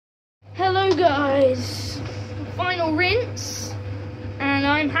Hello guys, final rinse, and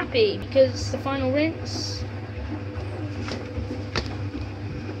I'm happy because the final rinse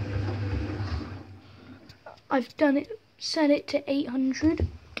I've done it, set it to 800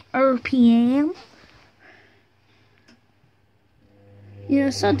 RPM. Yeah,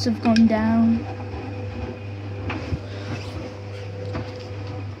 suds have gone down.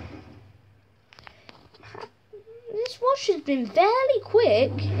 This wash has been fairly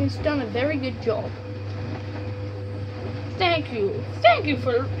quick. It's done a very good job. Thank you. Thank you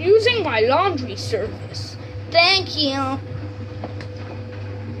for using my laundry service. Thank you.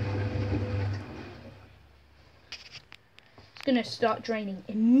 It's gonna start draining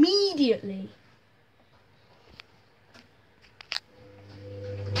immediately.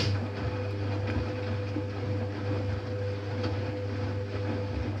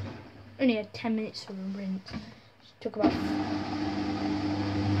 Only had 10 minutes for a rinse. Took about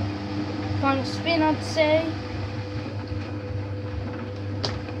final spin, I'd say.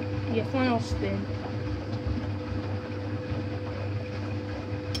 Yeah, final spin.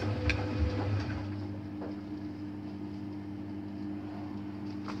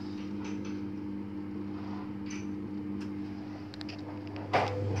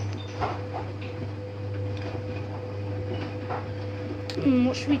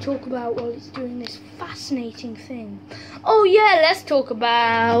 What should we talk about while it's doing this fascinating thing? Oh yeah, let's talk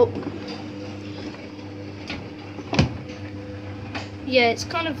about... Yeah, it's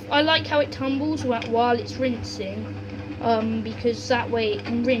kind of... I like how it tumbles while it's rinsing. Because that way it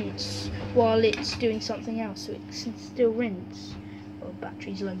can rinse while it's doing something else. So it can still rinse. Oh,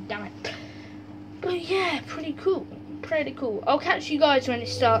 battery's low, damn it. But yeah, pretty cool. Pretty cool. I'll catch you guys when it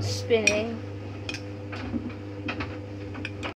starts spinning.